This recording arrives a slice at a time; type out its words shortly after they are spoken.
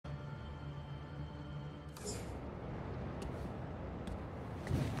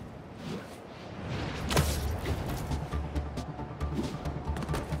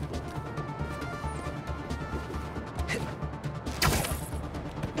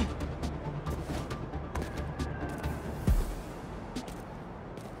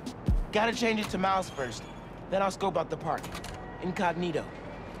Gotta change it to mouse first. Then I'll scope out the park. Incognito.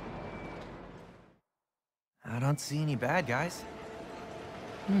 I don't see any bad guys.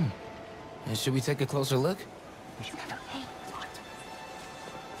 Should we take a closer look?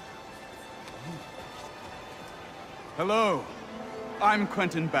 Hello, I'm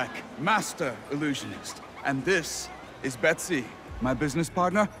Quentin Beck, Master Illusionist. And this is Betsy, my business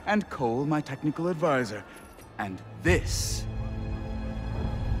partner, and Cole, my technical advisor. And this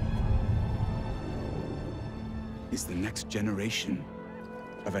is the next generation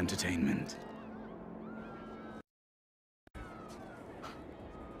of entertainment.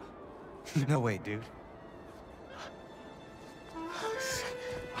 No way, dude.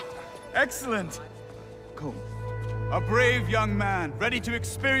 Excellent! Cole, a brave young man, ready to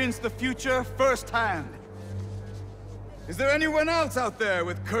experience the future firsthand. Is there anyone else out there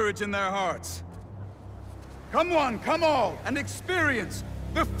with courage in their hearts? Come on, come all, and experience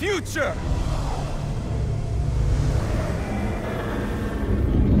the future!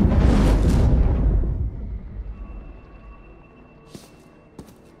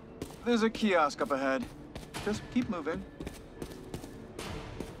 There's a kiosk up ahead. Just keep moving.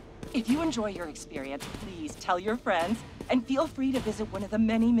 If you enjoy your experience, please tell your friends, and feel free to visit one of the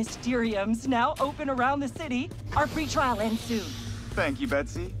many Mysteriums now open around the city. Our free trial ends soon. Thank you,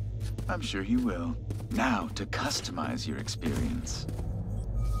 Betsy. I'm sure he will. Now to customize your experience.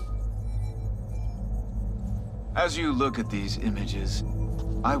 As you look at these images,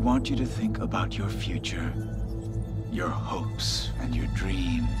 I want you to think about your future, your hopes and your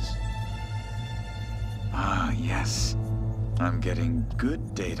dreams. Ah, yes. I'm getting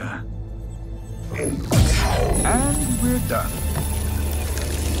good data. And we're done.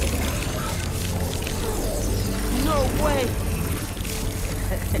 No way!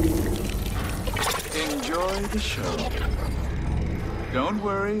 Enjoy the show. Don't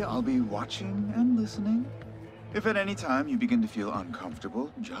worry, I'll be watching and listening. If at any time you begin to feel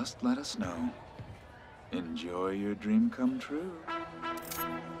uncomfortable, just let us know. Enjoy your dream come true.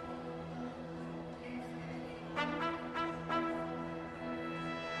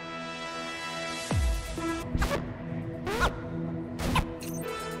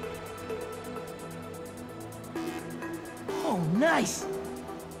 Oh, nice!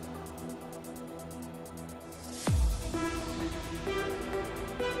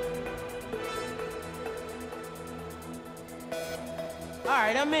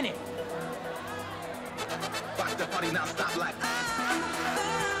 Alright, I'm in it. Watch the party now, stop like.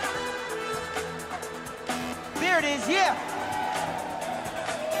 There it is, yeah!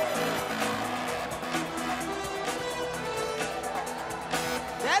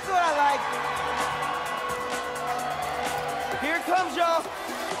 That's what I like! Here it comes, y'all!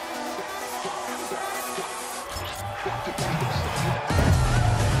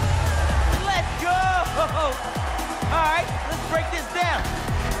 Let's go! Alright, let's break this down.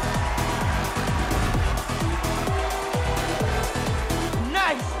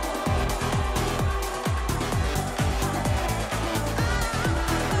 Nice!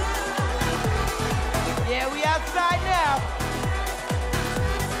 Yeah, we outside now.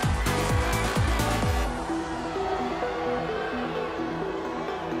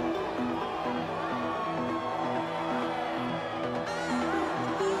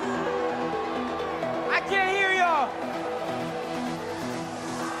 I can't hear y'all.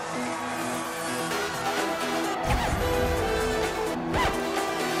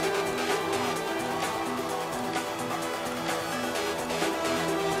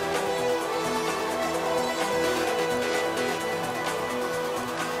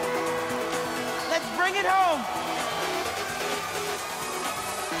 Let's bring it home.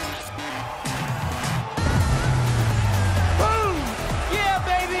 Boom! Yeah,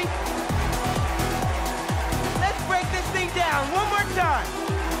 baby. Let's break this thing down one more time.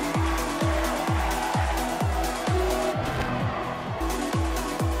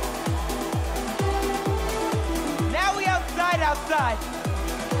 Now we outside.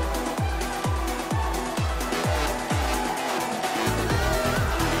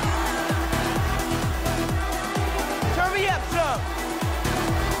 Turn me up some.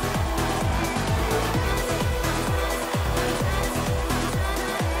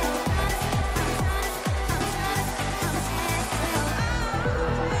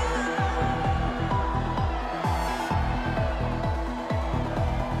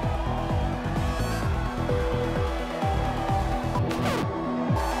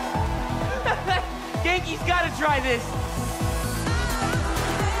 Genki's gotta try this.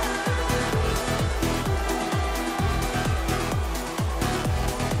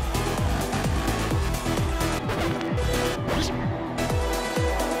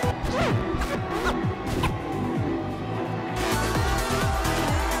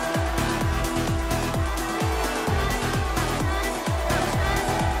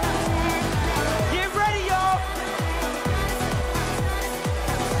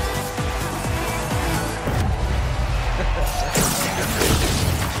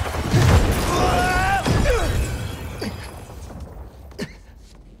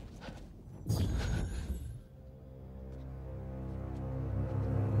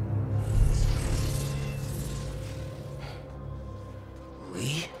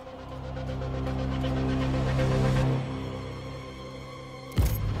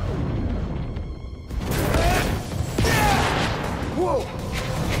 Whoa!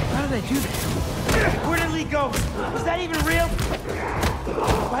 How did I do that? Where did Lee go? Was that even real?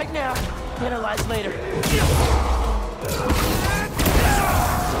 Right now, analyze later.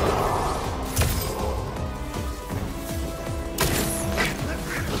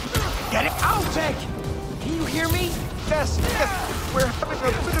 Get it out, Jake! Can you hear me? Yes, we're having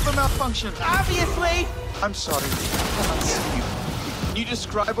a bit of a malfunction. Obviously! I'm sorry, I cannot see you. Can you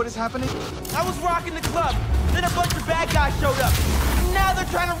describe what is happening? I was rocking the club, then a bunch of bad guys showed up. Now they're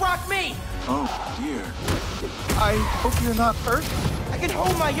trying to rock me! Oh, dear. I hope you're not hurt. I can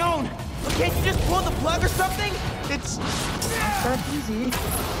hold my own. But can't you just pull the plug or something? It's not that easy.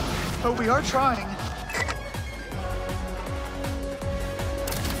 But we are trying.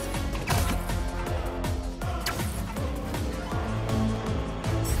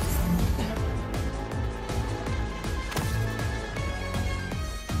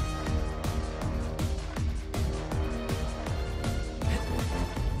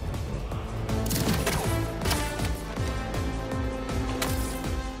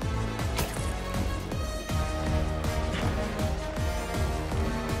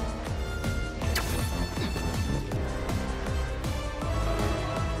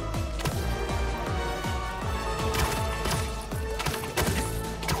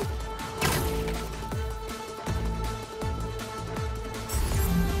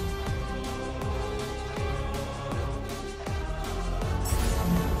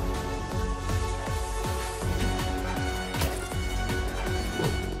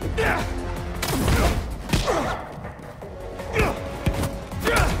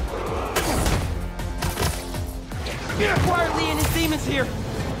 Why are Lee and his demons here?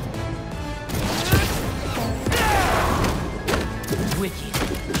 Wicked.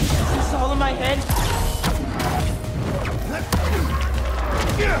 Is this all in my head?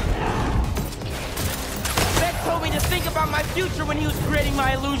 Beck told me to think about my future when he was creating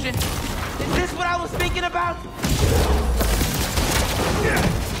my illusion. Is this what I was thinking about?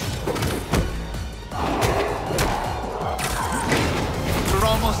 We're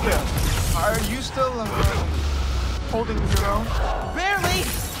almost there. Are you still holding your own? Barely!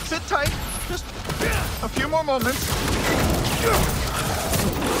 Sit tight. Just a few more moments.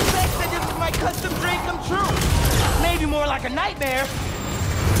 Beck said this was my custom dream come true. Maybe more like a nightmare.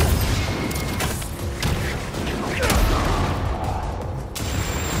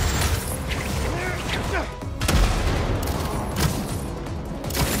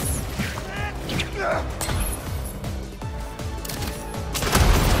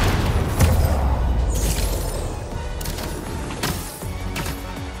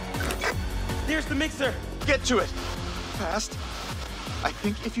 There's the mixer. Get to it. Fast. I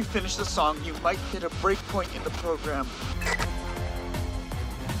think if you finish the song, you might hit a break point in the program.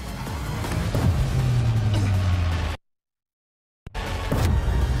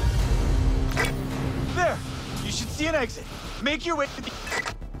 There! You should see an exit. Make your way to the...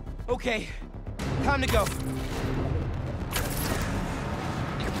 Okay, time to go.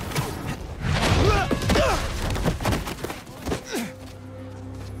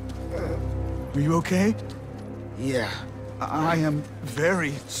 Are you okay? Yeah. I am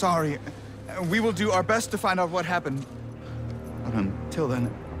very sorry. We will do our best to find out what happened. But until then...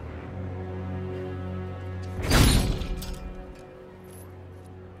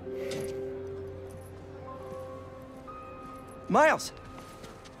 Miles!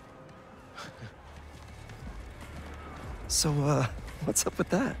 So, what's up with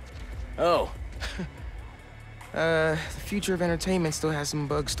that? Oh. The future of entertainment still has some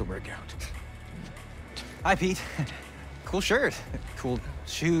bugs to work out. Hi, Pete. Cool shirt. Cool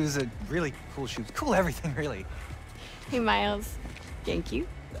shoes. Really cool shoes. Cool everything, really. Hey, Miles. Thank you.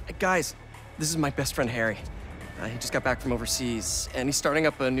 Guys, this is my best friend, Harry. He just got back from overseas, and he's starting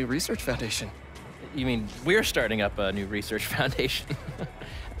up a new research foundation. You mean we're starting up a new research foundation?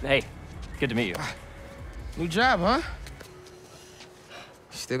 Hey, good to meet you. New job, huh?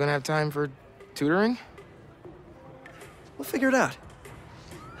 Still gonna have time for tutoring? We'll figure it out.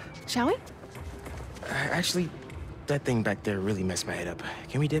 Shall we? Actually, that thing back there really messed my head up.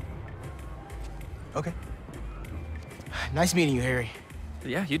 Can we dip? Okay. Nice meeting you, Harry.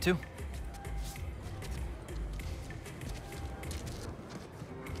 Yeah, you too.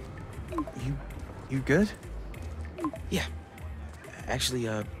 You good? Yeah. Actually,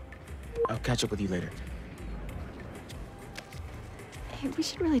 I'll catch up with you later. Hey, we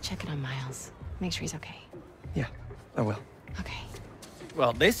should really check in on Miles. Make sure he's okay. Yeah, I will. Okay.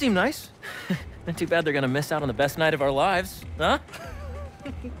 Well, they seem nice. Not too bad they're gonna miss out on the best night of our lives, huh?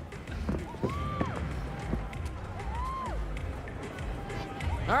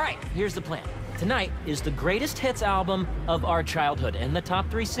 All right, here's the plan. tonight is the greatest hits album of our childhood, and the top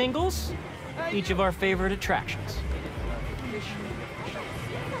 3 singles, each of our favorite attractions.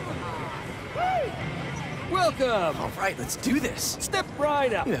 Welcome! All right, let's do this. Step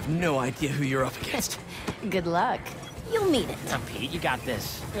right up. You have no idea who you're up against. Good luck. You'll need it. Now, Pete, you got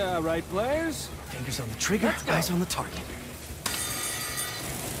this. All right, players. Fingers on the trigger, eyes on the target.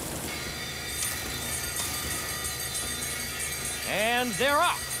 And they're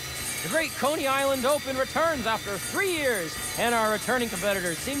off. The Great Coney Island Open returns after 3 years, and our returning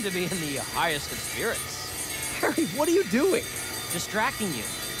competitors seem to be in the highest of spirits. Harry, what are you doing? Distracting you.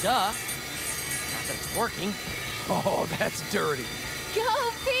 Duh. Not that it's working. Oh, that's dirty.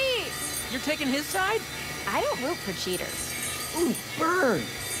 Go, Pete! You're taking his side? I don't root for cheaters. Ooh, burn.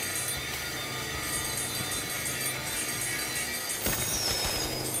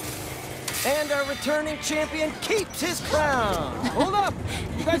 And our returning champion keeps his crown. Hold up!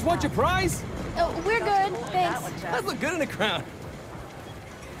 You guys want your prize? Oh, we're good, thanks. That look good in a crown.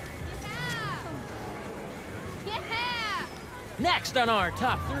 Next on our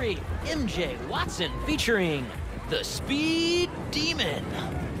top 3, MJ Watson featuring the Speed Demon.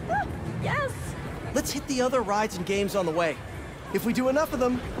 Yes! Let's hit the other rides and games on the way. If we do enough of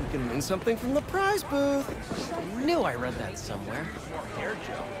them, we can win something from the prize booth. I knew I read that somewhere.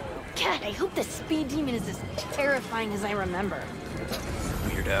 God, I hope the Speed Demon is as terrifying as I remember.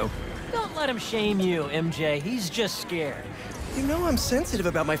 Weirdo. Don't let him shame you, MJ. He's just scared. You know I'm sensitive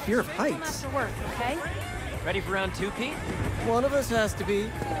about my fear of heights. To work, okay? Ready for round 2, Pete? One of us has to be.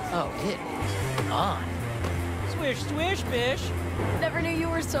 Oh, it is on. Swish, swish, bish. Never knew you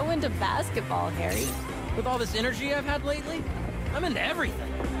were so into basketball, Harry. With all this energy I've had lately, I'm into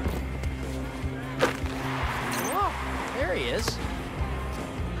everything. Whoa, there he is.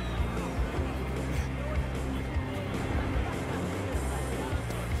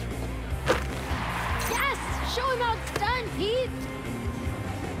 Yes! Show him how it's done, Pete!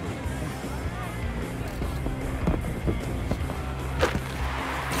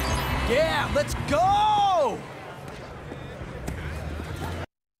 Yeah, let's go!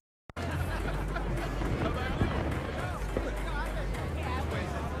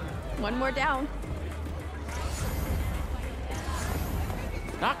 One more down.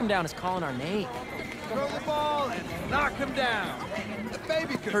 Knock him down is calling our name. Throw the ball and knock him down. The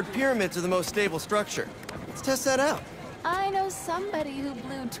baby could. Heard pyramids are the most stable structure. Let's test that out. I know somebody who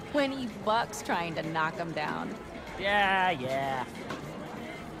blew $20 trying to knock him down. Yeah.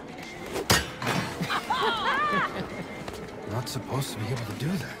 Not supposed to be able to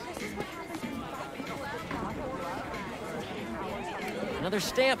do that. Another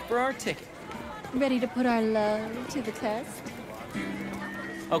stamp for our ticket. Ready to put our love to the test?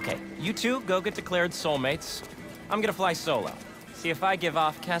 Okay, you two go get declared soulmates. I'm gonna fly solo. See if I give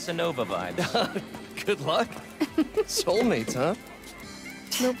off Casanova vibes. Good luck. Soulmates, huh?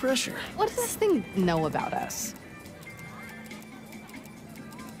 No pressure. What does this thing know about us?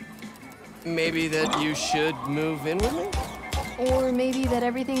 Maybe that you should move in with me? Or maybe that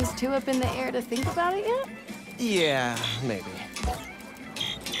everything's too up in the air to think about it yet? Yeah, maybe.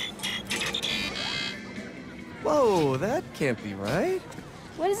 Whoa, that can't be right.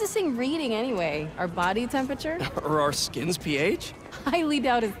 What is this thing reading anyway? Our body temperature? Or our skin's pH? Highly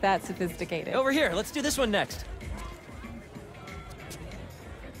doubt it's that sophisticated. Over here, let's do this one next.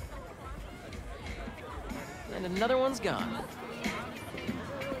 And another one's gone.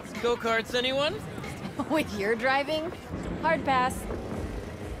 Go-karts, anyone? With your driving? Hard pass.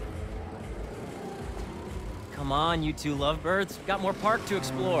 Come on, you two lovebirds. Got more park to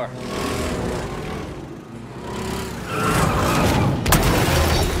explore.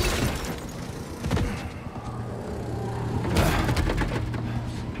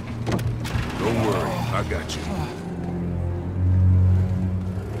 Don't worry, I got you.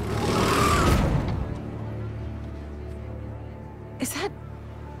 Is that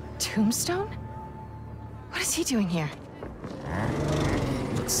Tombstone? What is he doing here?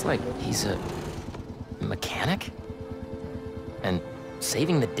 Looks like he's a mechanic? And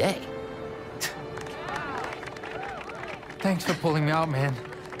saving the day. Thanks for pulling me out, man.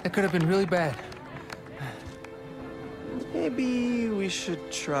 That could have been really bad. Maybe we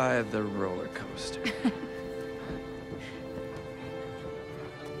should try the roller coaster.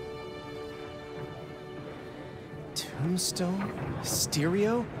 Tombstone?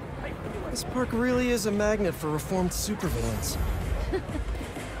 Stereo? This park really is a magnet for reformed supervillains.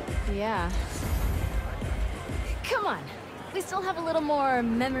 Yeah. Come on. We still have a little more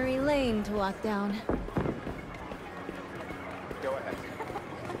memory lane to walk down. Go ahead.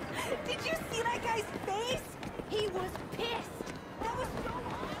 Did you see that guy's face? He was pissed. That was so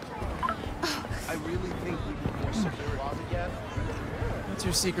awful. Oh, What's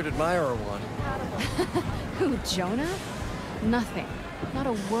your secret admirer want? Who, Jonah? Nothing. Not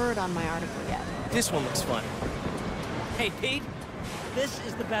a word on my article yet. This one looks fun. Hey, Pete. This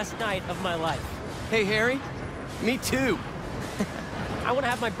is the best night of my life. Hey, Harry. Me too. I want to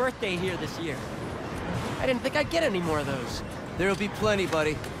have my birthday here this year. I didn't think I'd get any more of those. There'll be plenty,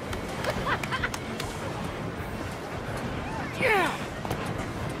 buddy. Yeah!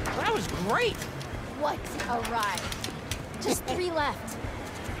 That was great! What a ride. Just 3 left.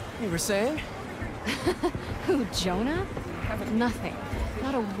 You were saying? Who, Jonah? Nothing.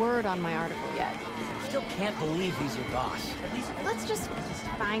 Not a word on my article yet. Still can't believe he's your boss. At least Let's just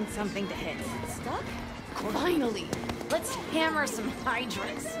find something to hit. Stuck? Finally! Let's hammer some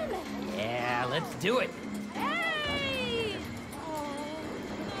hydras. yeah, let's do it. Hey!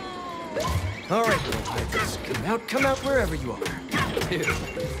 All right, little hydras. Come out wherever you are. Dude,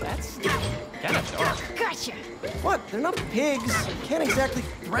 that's kind of dark. Gotcha! What? They're not pigs. Can't exactly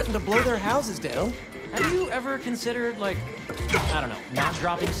threaten to blow their houses down. Have you ever considered, like, I don't know, not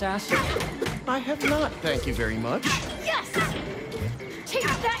dropping sass? I have not, thank you very much. Yes! Take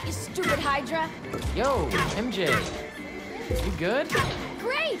that, you stupid hydra! Yo, MJ. You good?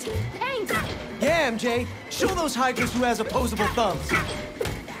 Great! Thanks! Yeah, MJ. Show those hydras who has opposable thumbs.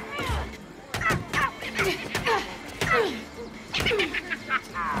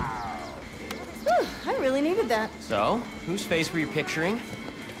 Whew, I really needed that. So, whose face were you picturing?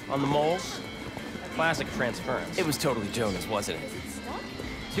 On the moles? Classic transference. It was totally Jonah's, wasn't it?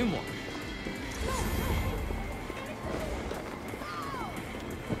 2 more.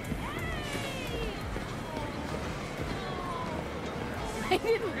 I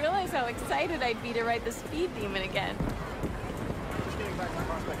didn't realize how excited I'd be to ride the speed demon again.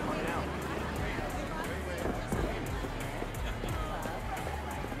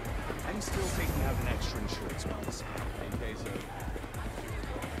 I'm still taking out an extra insurance policy in case of...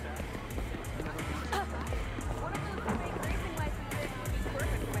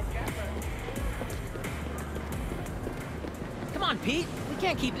 Come on, Pete. We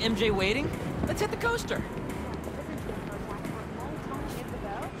can't keep MJ waiting. Let's hit the coaster.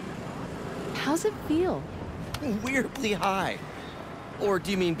 How's it feel? Weirdly high. Or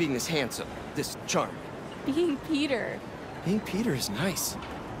do you mean being this handsome, this charming? Being Peter. Being Peter is nice.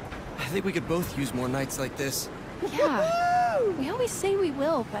 I think we could both use more nights like this. Yeah. We always say we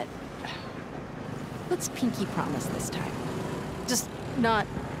will, but... let's pinky promise this time. Just not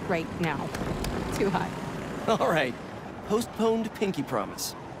right now. Too high. All right. Postponed pinky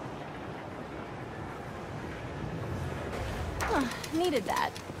promise. Huh, needed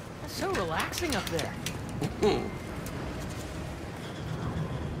that. It's so relaxing up there. Ooh,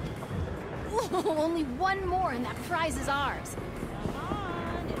 only one more and that prize is ours. Come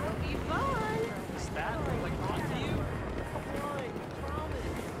on, it'll be fun. Is that like hot to you?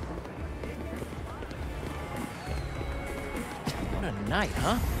 What a night,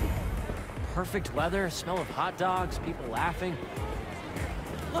 huh? Perfect weather, smell of hot dogs, people laughing.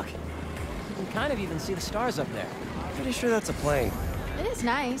 Look, you can kind of even see the stars up there. Pretty sure that's a plane. It is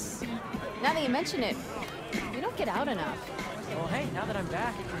nice. Now that you mention it, we don't get out enough. Well, hey, now that I'm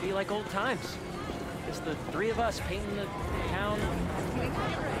back, it can be like old times. It's the 3 of us painting the town.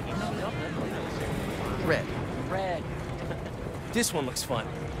 Red. Red. This one looks fun.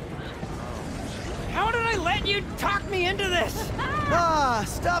 How did I let you talk me into this? Ah,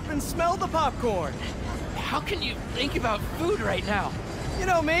 stop and smell the popcorn. How can you think about food right now? You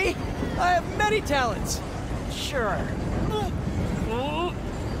know me. I have many talents. Sure.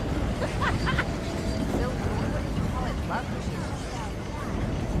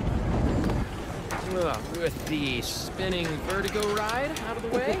 With the spinning vertigo ride out of the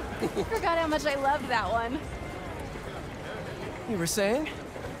way? Forgot how much I loved that one. You were saying?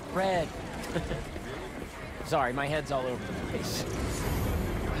 Red. Sorry, my head's all over the place.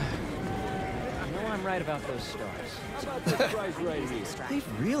 You know I'm right about those stars. How about this prize right here?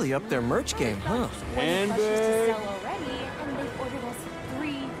 They've really upped their merch game, huh? And to sell already, and they've ordered us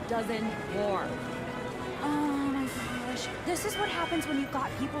 3 dozen more. Oh my gosh. This is what happens when you've got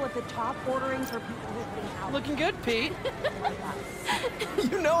people at the top ordering for people who are putting out. Looking good, Pete.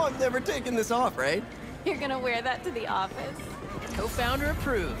 You know I'm never taking this off, right? You're gonna wear that to the office. Co-founder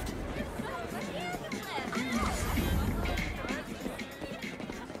approved.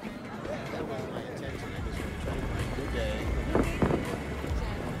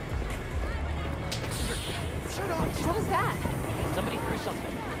 What was that? Somebody threw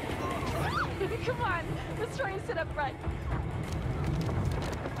something. Come on, let's try and sit up front.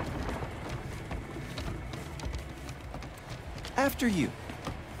 After you.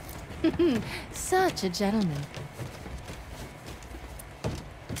 Such a gentleman.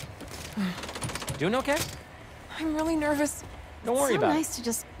 Doing okay? I'm really nervous. Don't worry it's about so nice to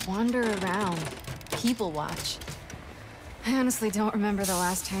just wander around, people watch. I honestly don't remember the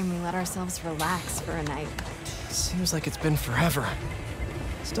last time we let ourselves relax for a night. Seems like it's been forever.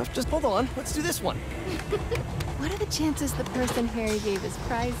 Stuff just... Hold on, let's do this one. What are the chances the person Harry gave his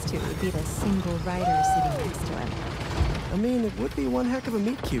prize to would be the single rider sitting next to him? I mean, it would be one heck of a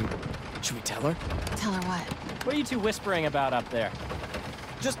meet cute. Should we tell her? Tell her what? What are you two whispering about up there?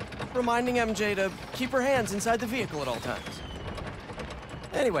 Just reminding MJ to keep her hands inside the vehicle at all times.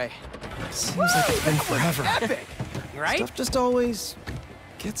 Anyway, seems like it's been forever. Epic, right? Stuff just always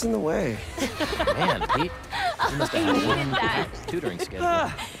gets in the way. Man, Pete, you must have had one packed tutoring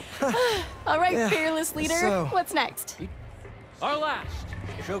schedule. All right, Yeah, fearless leader. so- What's next? Our last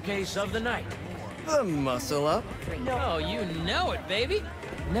showcase of the night. The muscle up. Oh, you know it, baby.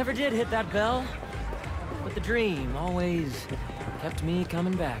 Never did hit that bell, but the dream always kept me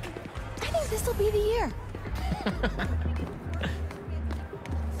coming back. I think this'll be the year.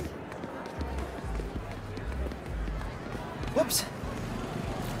 Whoops.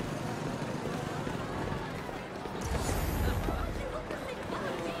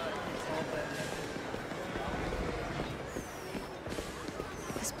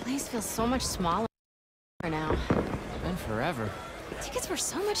 This place feels so much smaller now. Been forever. Tickets were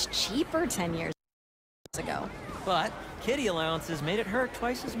so much cheaper 10 years ago. But kitty allowances made it hurt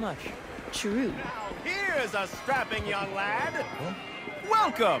twice as much. True. Here's a strapping young lad.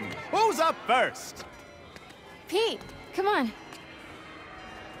 Welcome. Who's up first? Pete, come on.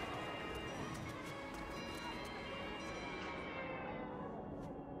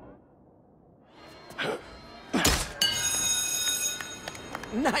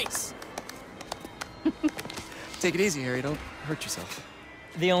 Nice. Take it easy, Harry. Don't hurt yourself.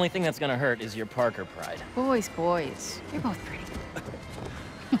 The only thing that's gonna hurt is your Parker pride. Boys, boys. You're both pretty.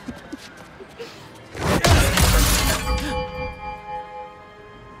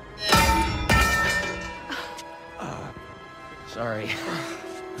 Sorry.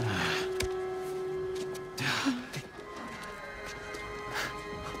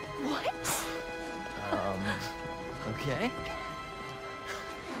 What? Okay.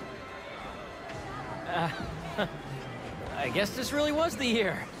 I guess this really was the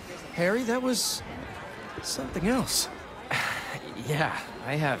year. Harry, that was something else. Yeah,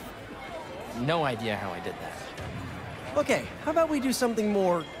 I have no idea how I did that. Okay, how about we do something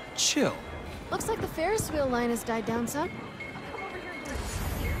more chill? Looks like the Ferris wheel line has died down some.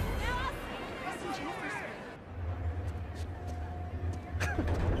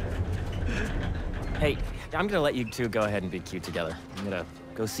 Hey, I'm gonna let you two go ahead and be cute together. I'm gonna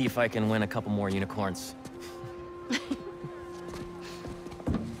go see if I can win a couple more unicorns.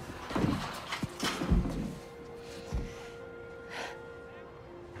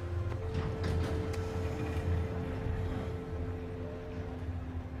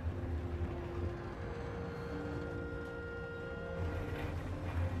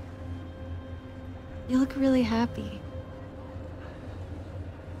 You look really happy.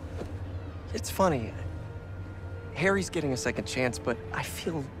 It's funny. Harry's getting a second chance, but I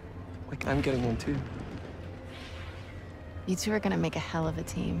feel like I'm getting one too. You two are gonna make a hell of a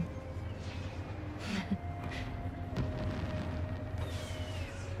team.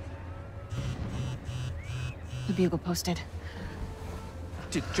 The Bugle posted.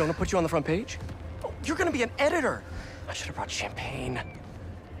 Did Jonah put you on the front page? Oh, you're gonna be an editor. I should have brought champagne.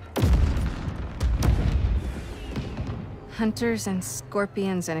 Hunters and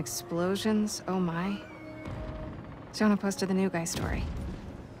scorpions and explosions, oh my. Jonah posted the new guy story.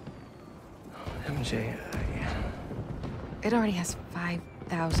 MJ, It already has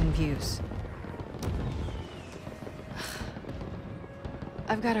 5,000 views.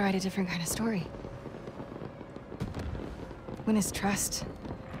 I've got to write a different kind of story. Win his trust,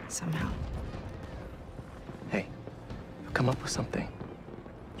 somehow. Hey, you'll come up with something.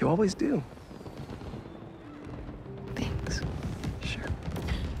 You always do. Thanks. Sure.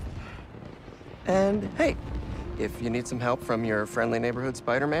 And hey, if you need some help from your friendly neighborhood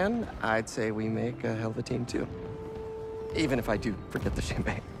Spider-Man, I'd say we make a hell of a team too. Even if I do forget the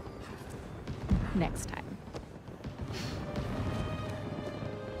champagne. Next time.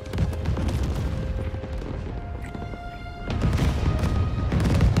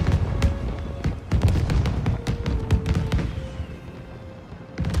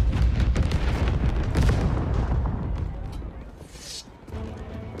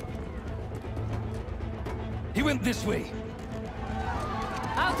 He went this way.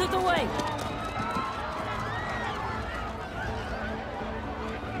 Out of the way!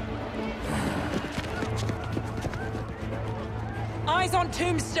 Eyes on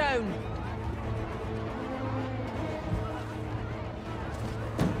Tombstone!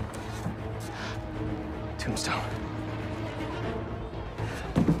 Tombstone.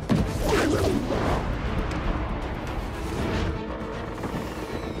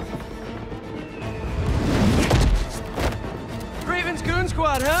 Raven's Goon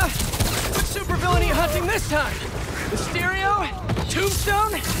Squad, huh? What supervillain are you hunting this time? Mysterio?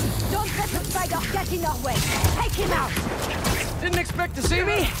 Tombstone? Don't let the spider get in our way. Take him out. Didn't expect to see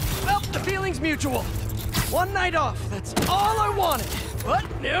me? Well, the feeling's mutual. One night off, that's all I wanted. But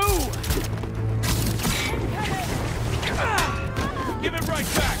no! Give it right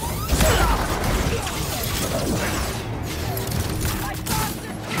back!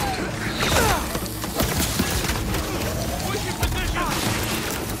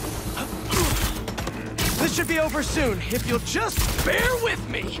 This should be over soon, if you'll just bear with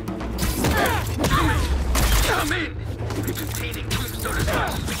me! Come in! We're containing Tombstone as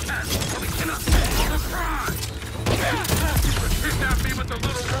fast as we can, but we cannot surprise! Kidnap me with the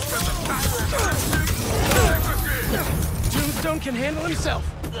little rope and the power of Tombstone can handle himself.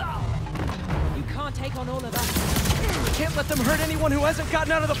 You can't take on all of us. Can't let them hurt anyone who hasn't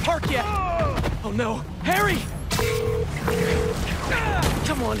gotten out of the park yet. Oh no, Harry!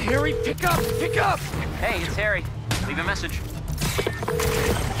 Come on, Harry, pick up, pick up! Hey, it's Harry. Leave a message.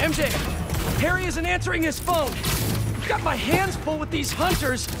 MJ, Harry isn't answering his phone. I've got my hands full with these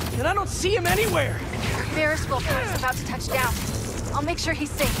hunters, and I don't see him anywhere. Ferris wheel is about to touch down. I'll make sure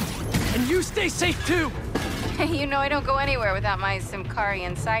he's safe. And you stay safe too. You know I don't go anywhere without my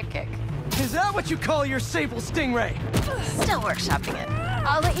Simkarian sidekick. Is that what you call your Sable Stingray? Still workshopping it.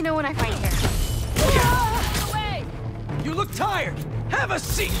 I'll let you know when I find Harry. Away! You look tired. Have a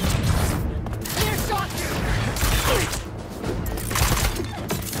seat. Clear shot.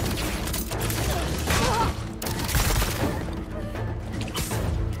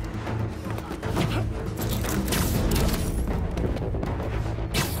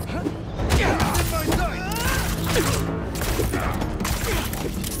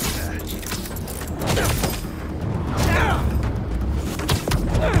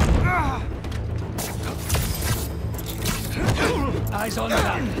 Eyes on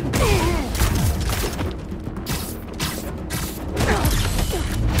that.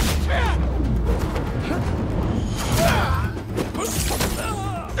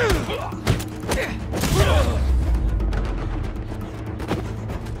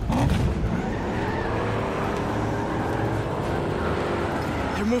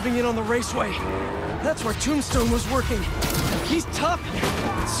 They're moving in on the raceway. That's where Tombstone was working. He's tough,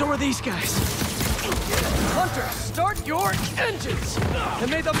 so are these guys. Hunter, start your engines! And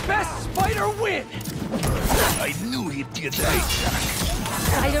may the best spider win! I knew he'd get that.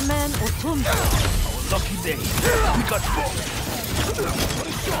 Spiderman or Tombstone? Our lucky day. We got both.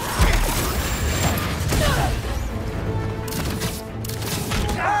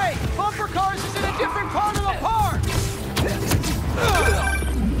 Hey! Bumper Cars is in a different part of the park!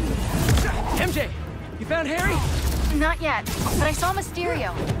 MJ, you found Harry? Not yet, but I saw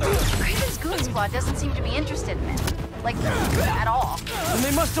Mysterio. Raven's Goon Squad doesn't seem to be interested in it. Like, at all. And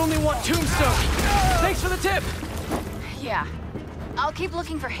they must only want Tombstone. Thanks for the tip! Yeah. I'll keep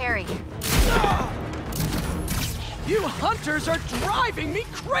looking for Harry. You hunters are driving me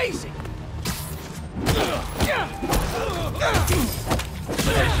crazy!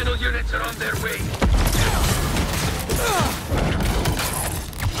 Additional units are on their way.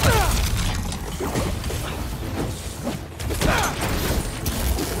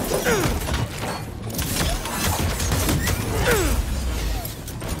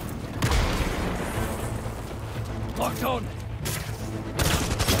 Locked on.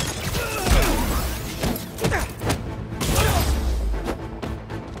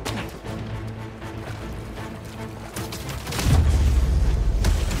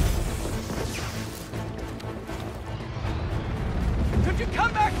 Could you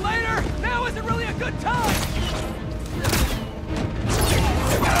come back later? Now isn't really a good time!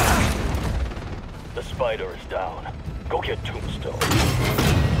 The spider is down. Go get Tombstone.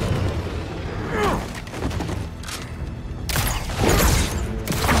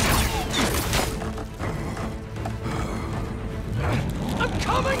 I'm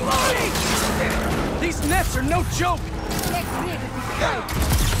coming, Lonnie! These nets are no joke!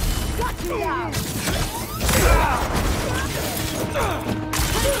 Got you now!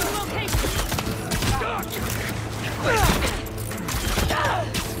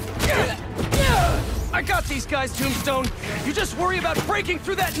 I got these guys, Tombstone! You just worry about breaking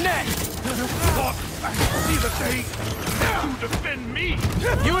through that net! See the day you defend me!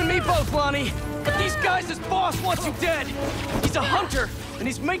 You and me both, Lonnie! But these guys, his boss wants you dead! He's a hunter, and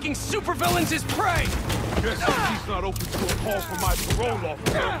he's making supervillains his prey! Guess he's not open to a call from my parole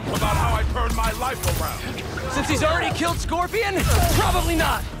officer about how I turned my life around. Since he's already killed Scorpion? Probably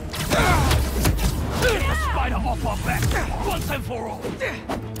not! Get the spider off our back, once and for all!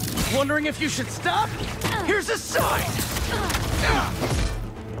 Wondering if you should stop? Here's a sign!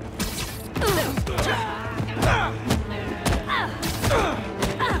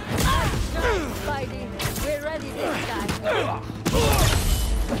 Spidey, we're ready this time.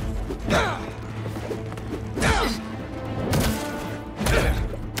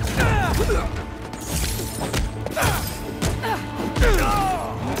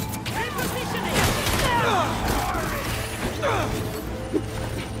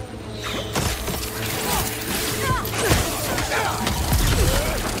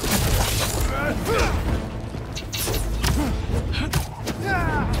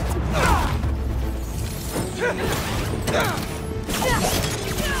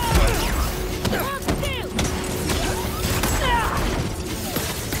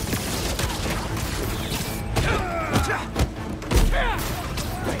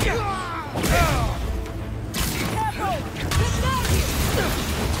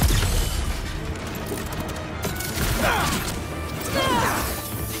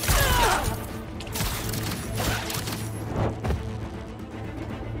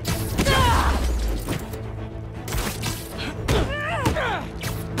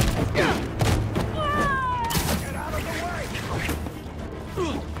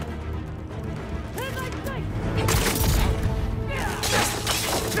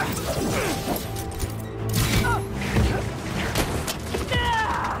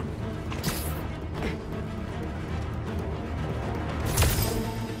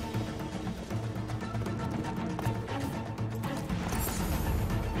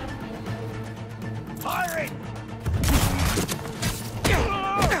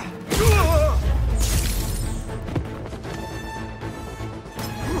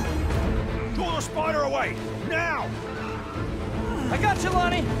 Spider away! Now! I got you,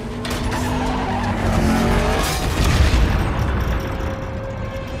 Lonnie!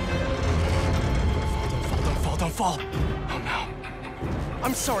 Don't fall. Oh no.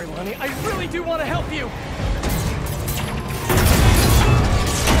 I'm sorry, Lonnie. I really do want to help you!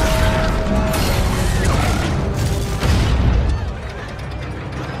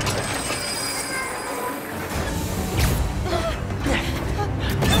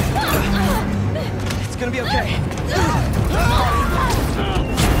 It's gonna be okay.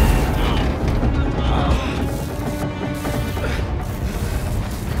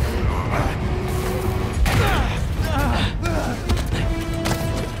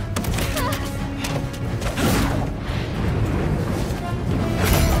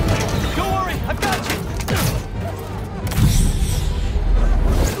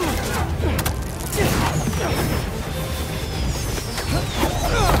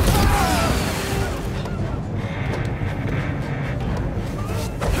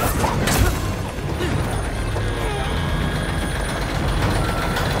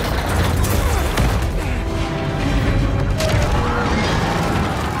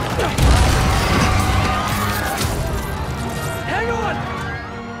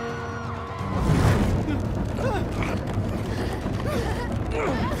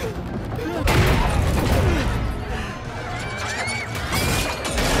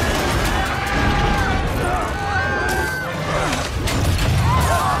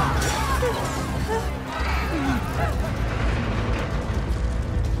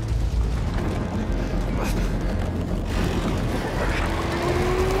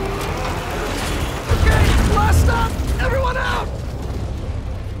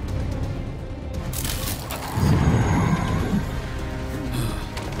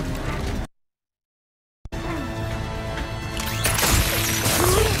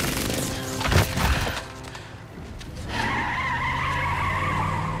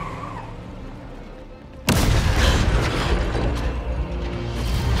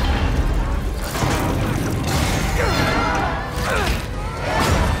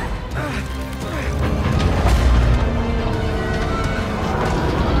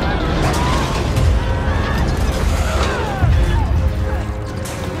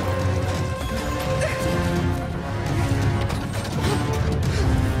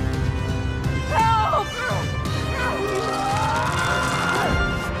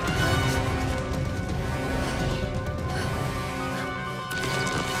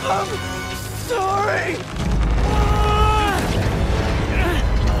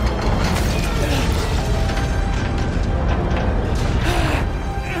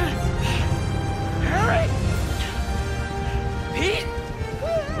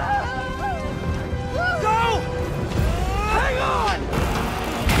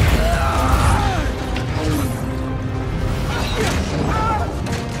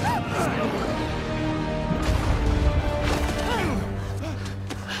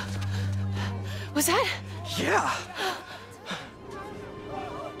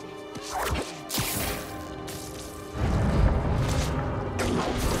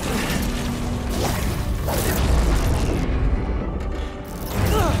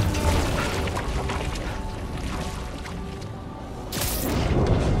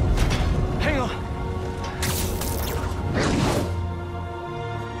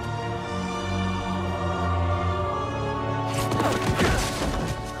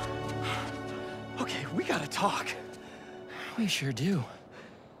 talk. We sure do.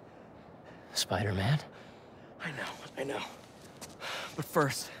 Spider-Man. I know. But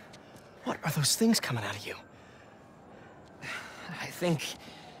first, what are those things coming out of you? I think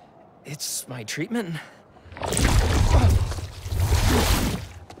it's my treatment.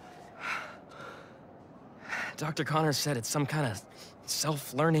 Dr. Connors said it's some kind of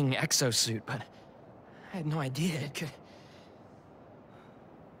self-learning exosuit, but I had no idea it could...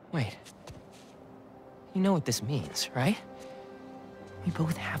 Wait. You know what this means, right? We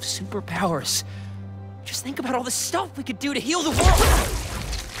both have superpowers. Just think about all the stuff we could do to heal the world!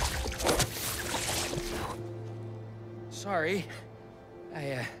 Sorry.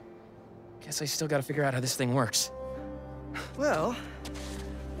 I guess I still gotta figure out how this thing works. Well,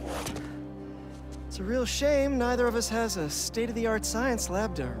 it's a real shame neither of us has a state-of-the-art science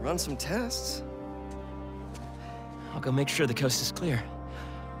lab to run some tests. I'll go make sure the coast is clear.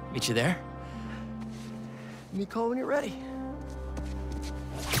 Meet you there? Give me a call when you're ready.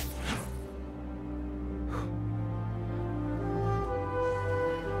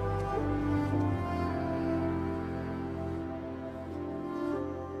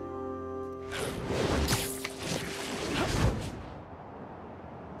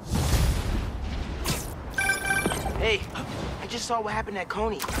 Hey, I just saw what happened at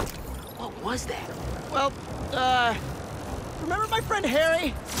Coney. What was that? Well, remember my friend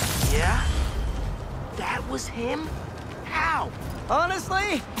Harry? Yeah? That was him? How?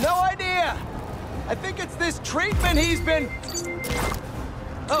 Honestly, no idea. I think it's this treatment he's been...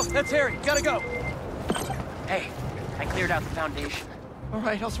 Oh, that's Harry. Gotta go. Hey, I cleared out the foundation. All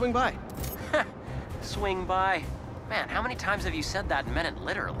right, I'll swing by. Swing by. Man, how many times have you said that and meant it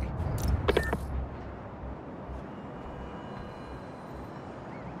literally?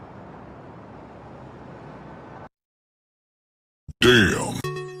 Damn.